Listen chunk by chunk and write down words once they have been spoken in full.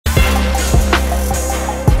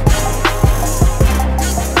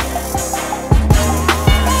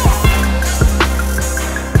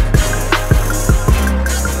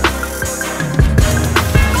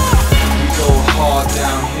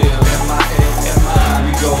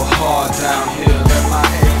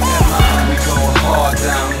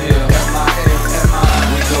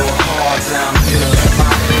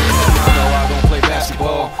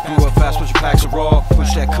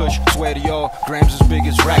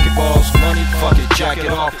racquetballs. Money, fuck it, jack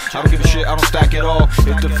it off. I don't give a shit, I don't stack it all.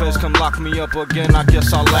 If the feds come lock me up again, I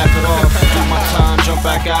guess I'll laugh it off. Do my time, jump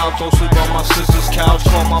back out, go sleep on my sister's couch.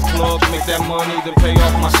 Call my plug, make that money, then pay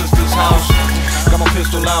off my sister's house. Got my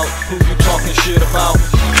pistol out, who you talking shit about?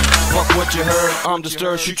 Fuck what you heard, I'm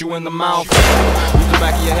disturbed, shoot you in the mouth. Use the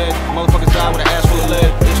back of your head, motherfuckers die with an ass full of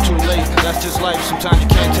lead. It's too late, that's just life, sometimes you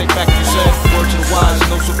can't take back what you said. Word to the wise,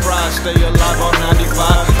 no surprise, stay alive on 95.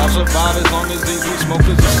 I'll survive as long as these weed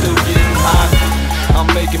smokers are still getting high. I'm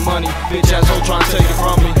making money, bitch asshole trying to take it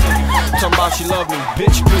from me. Talking about she love me,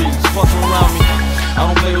 bitch please, fuck around me. I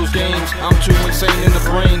don't play those games, I'm too insane in the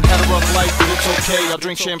brain. Had a rough life, but it's okay, I'll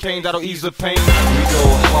drink champagne, that'll ease the pain. We go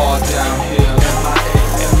hard down here,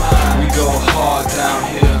 M-I-A-M-I. We go hard down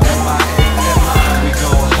here, M-I-A-M-I. We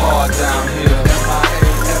go hard down here,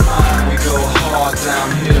 M-I-A-M-I. We go hard down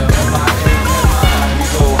here, M-I-A-M-I. We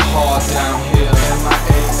go hard down here,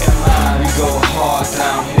 M-I-A-M-I. We go hard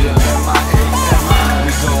down here, M-I-A-M-I.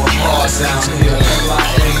 We go hard down here,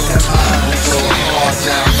 M-I-A-M-I. We go hard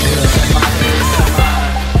down here, M-I-A-M-I.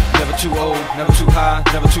 Never too old, never too high,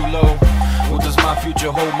 never too low. What does my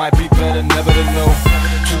future hold? Might be better never to know.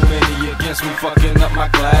 Too many against me, fucking up my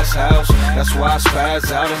glass house. That's why I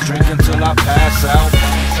spaz out and drink until I pass out.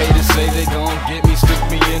 Haters say they gon' get me, stick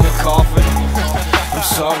me in a coffin. I'm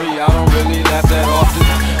sorry, I don't really laugh that often.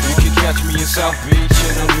 You can catch me in South Beach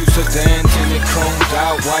in a new sedan, tinted chromed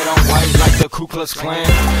out, white on white like the Ku Klux Klan.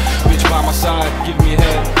 Bitch by my side, give me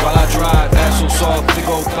head while I drive. Ass so soft, big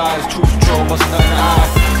old thighs, cruise control, bust nothing high.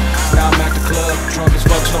 Now I'm at the club, drunk as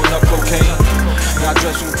fuck, snowing up cocaine. Now I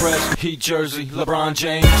dress to impress, Heat jersey, LeBron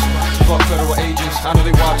James. Fuck federal agents, I know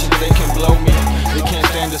they watching, they can blow me. They can't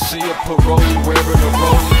stand to see a parolee wearing a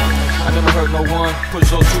rollie. I never hurt no one, push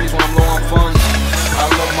those trees when I'm low on funds. I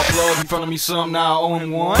love my plug, in front of me some, now I own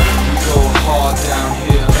one. We go hard down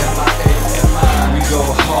here, M-I-A-M-I. We go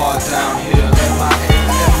hard down here,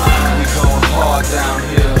 M-I-A-M-I. We go hard down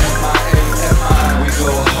here, M-I-A-M-I. We go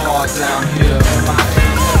hard down here,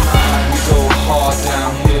 M-I-A-M-I. We go hard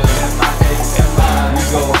down here, M-I-A-M-I. We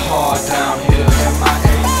go hard down here,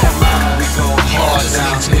 M-I-A-M-I. We go hard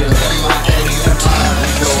down here, M-I-A-M-I.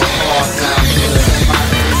 We go hard down here,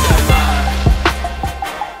 M-I-A-M-I.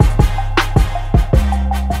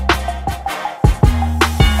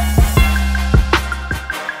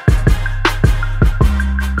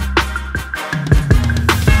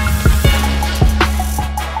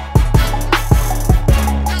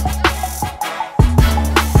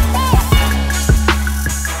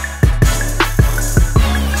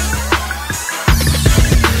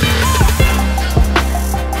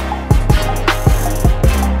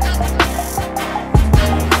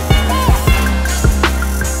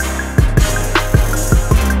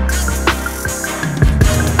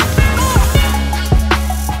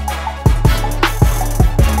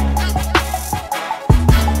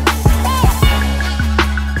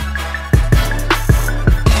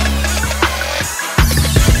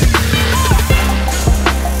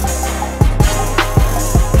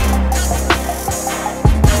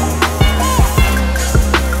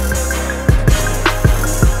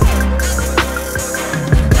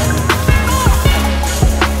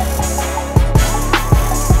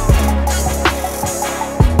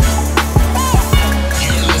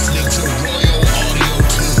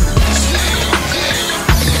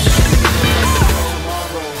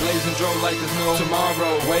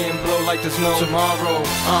 Tomorrow, weigh and blow like there's no tomorrow.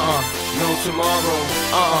 No tomorrow.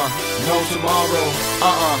 No tomorrow.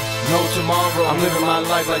 No tomorrow. I'm living my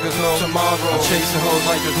life like there's no tomorrow. I'm chasing hoes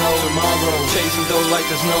like there's no tomorrow. Chasing dough like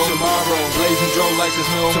there's no tomorrow. Blazing drone like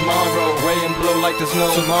there's no tomorrow. Weigh and blow like there's no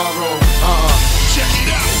tomorrow. Check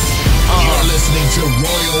it out. You're listening to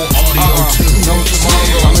Royal Audio 2. No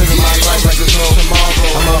tomorrow. I'm living my life like there's no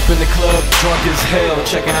tomorrow. I'm up in the club, drunk as hell,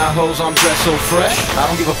 checking out hoes, I'm dressed so fresh. I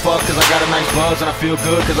don't give a fuck cause I got a nice buzz, and I feel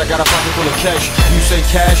good cause I got a pocket full of cash. You say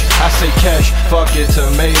cash, I say cash. Fuck it,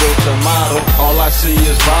 tomato, tomato. All I see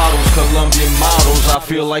is bottles, Colombian models. I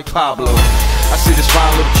feel like Pablo. I see this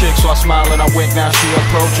fine little chick, so I smile and I wink. Now she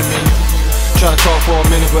approaching me, trying to talk for a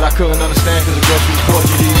minute, but I couldn't understand cause the girl she was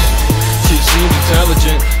Portuguese. She seems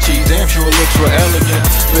intelligent, she damn sure looks real elegant,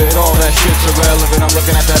 but all that shit's irrelevant. I'm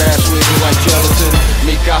looking at that ass wiggle like gelatin.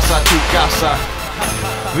 Mi casa, tu casa,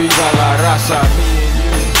 viva la raza. Me and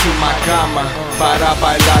you to my cama, para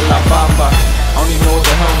bailar la bamba. I don't even know what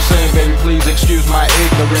the hell I'm saying, baby, please excuse my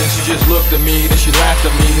ignorance. She just looked at me, then she laughed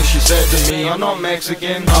at me, then she said to me, I'm not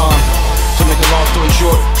Mexican. To make a long story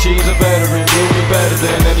short, she's a veteran, knew me better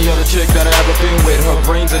than any other chick that I ever been with. Her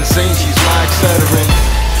brain's insane, she's my Excedrin.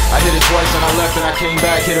 I hit it twice and I left and I came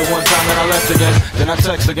back. Hit it one time and I left again. Then I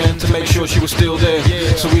text again to make sure she was still there,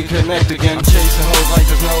 so we connect again. I'm chasing hoes like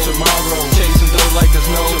there's no tomorrow, chasing dough like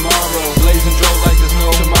there's no tomorrow, blazing dro like there's no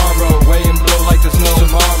tomorrow, weighing blow like there's no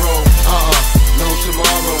tomorrow. No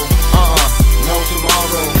tomorrow. No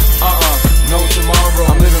tomorrow. No tomorrow.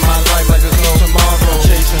 I'm living my life like there's no tomorrow.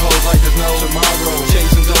 Chasing hoes like there's no tomorrow,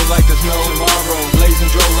 chasing dough like there's no tomorrow,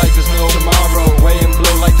 blazing dro like there's no tomorrow, weighing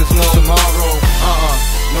blow like there's no tomorrow.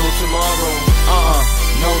 No tomorrow.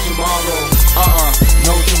 No tomorrow.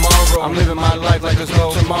 No tomorrow. I'm living my life like there's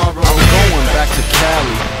no tomorrow. I was going back to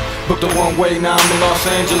Cali, booked a one-way, now I'm in Los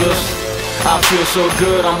Angeles. I feel so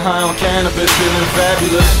good, I'm high on cannabis, feeling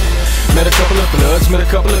fabulous. Met a couple of bloods, met a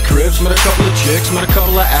couple of cribs, met a couple of chicks, met a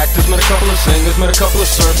couple of actors, met a couple of singers, met a couple of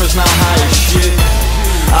surfers, now I'm high as shit.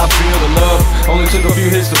 I feel the love, only took a few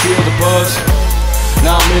hits to feel the buzz.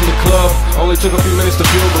 Now I'm in the club, only took a few minutes to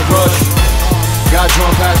feel the rush. Got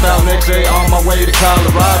drunk, passed out next day on my way to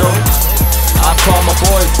Colorado. I called my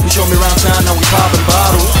boy, he showed me around town, now we popping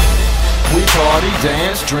bottles. We party,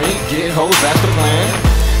 dance, drink, get hoes, that's the plan.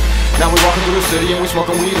 Now we walking through the city and we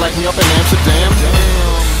smoking weed like we up in Amsterdam.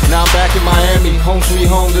 Now I'm back in Miami, home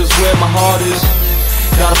sweet home, this is where my heart is.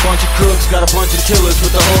 Got a bunch of crooks, got a bunch of killers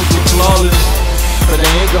with the hoes look flawless. But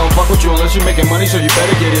they ain't gon' fuck with you unless you making money, so you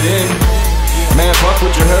better get it in. Man, fuck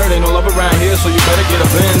what you heard, ain't no love around here, so you better get a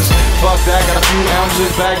Benz. Fuck that, got a few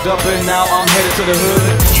ounces bagged up and now I'm headed to the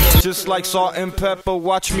hood. Just like salt and pepper,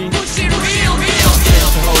 watch me. Chasing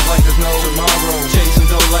hoes like there's no tomorrow, chasing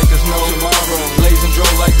dough like there's no tomorrow, blazing dro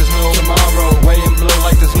like there's no tomorrow, weighing blow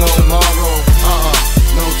like there's no tomorrow.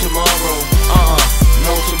 No tomorrow.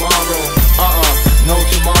 No tomorrow. No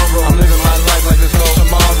tomorrow. I'm living my life like there's no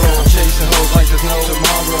tomorrow. I'm chasing hoes like there's no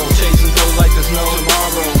tomorrow, chasing dough like there's no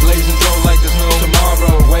tomorrow, blazing dro like there's no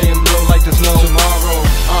tomorrow, weighing blow like there's no tomorrow.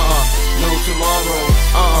 No tomorrow.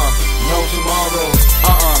 No tomorrow.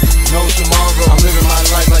 No tomorrow. I'm living my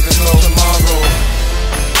life like there's no tomorrow.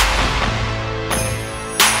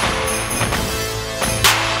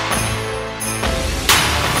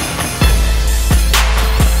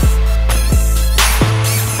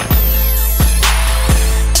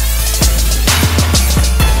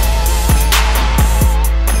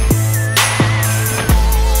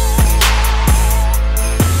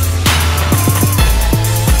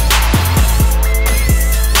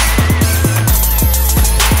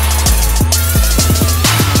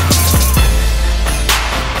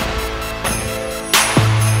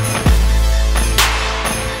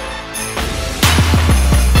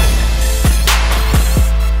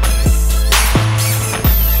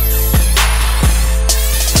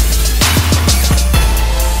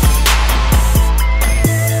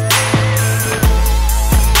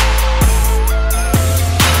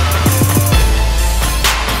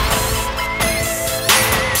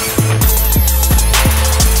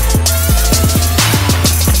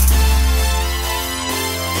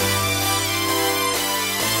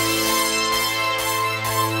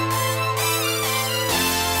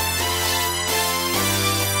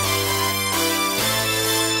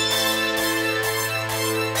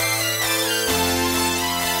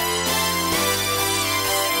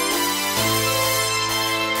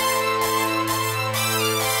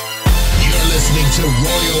 To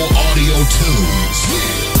Royal Audio Tunes.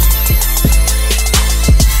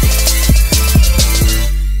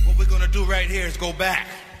 What we're gonna do right here is go back.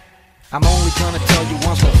 I'm only gonna tell you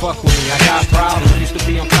once, don't fuck with me. I got problems, used to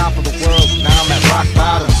be on top of the world, now I'm at rock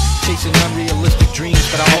bottom. Chasing unrealistic dreams,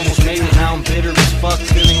 but I almost made it. Now I'm bitter as fuck,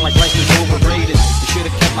 feeling like life is overrated. I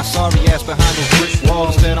should've kept my sorry ass behind those brick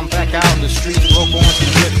walls. Instead I'm back out in the streets, broke on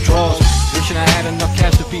some withdrawals. Wishing I had enough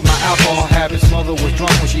cash to feed my alcohol habits. Mother was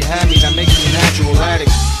drunk when she had me, that makes me a natural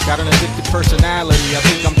addict. Got an addicted personality, I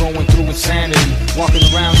think I'm going through insanity. Walking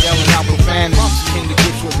around yelling out profanities. Came to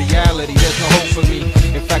grips with reality, there's no hope for me.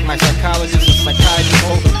 In fact, my psychologist and psychiatrist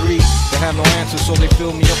both agree. They have no answers, so they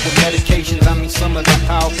fill me up with medications. I mean, some of that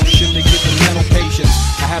powerful shit they give to mental patients.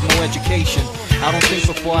 I have no education, I don't think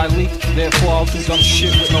before I leak, therefore I'll do dumb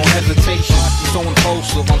shit with no hesitation. I'm so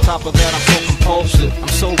impulsive, on top of that I'm so compulsive. I'm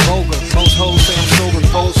so vulgar, most hoes say I'm so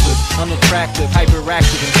repulsive. Unattractive,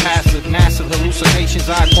 hyperactive and passive. Massive hallucinations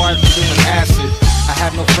I acquired from doing acid. I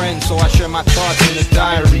have no friends, so I share my thoughts in a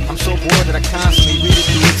diary. I'm so bored that I constantly read it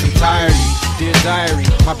through its entirety. Dear diary,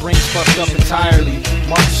 my brain's fucked up entirely.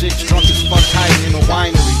 March 6, drunk as fuck, hiding in a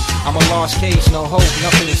winery. I'm a lost case, no hope,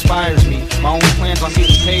 nothing inspires me. My only plans on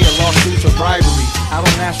getting paid are lawsuits or bribery. I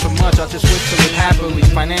don't ask for much, I just wait to live happily,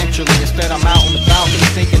 financially. Instead I'm out on the balcony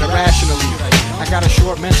thinking irrationally. I got a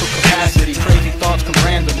short mental capacity, crazy thoughts come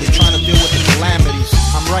randomly, trying to deal with the calamities.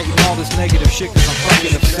 I'm writing all this negative shit cause I'm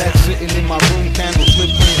fucking upset, sitting in my room, candles lit,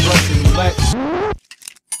 playing Russian roulette.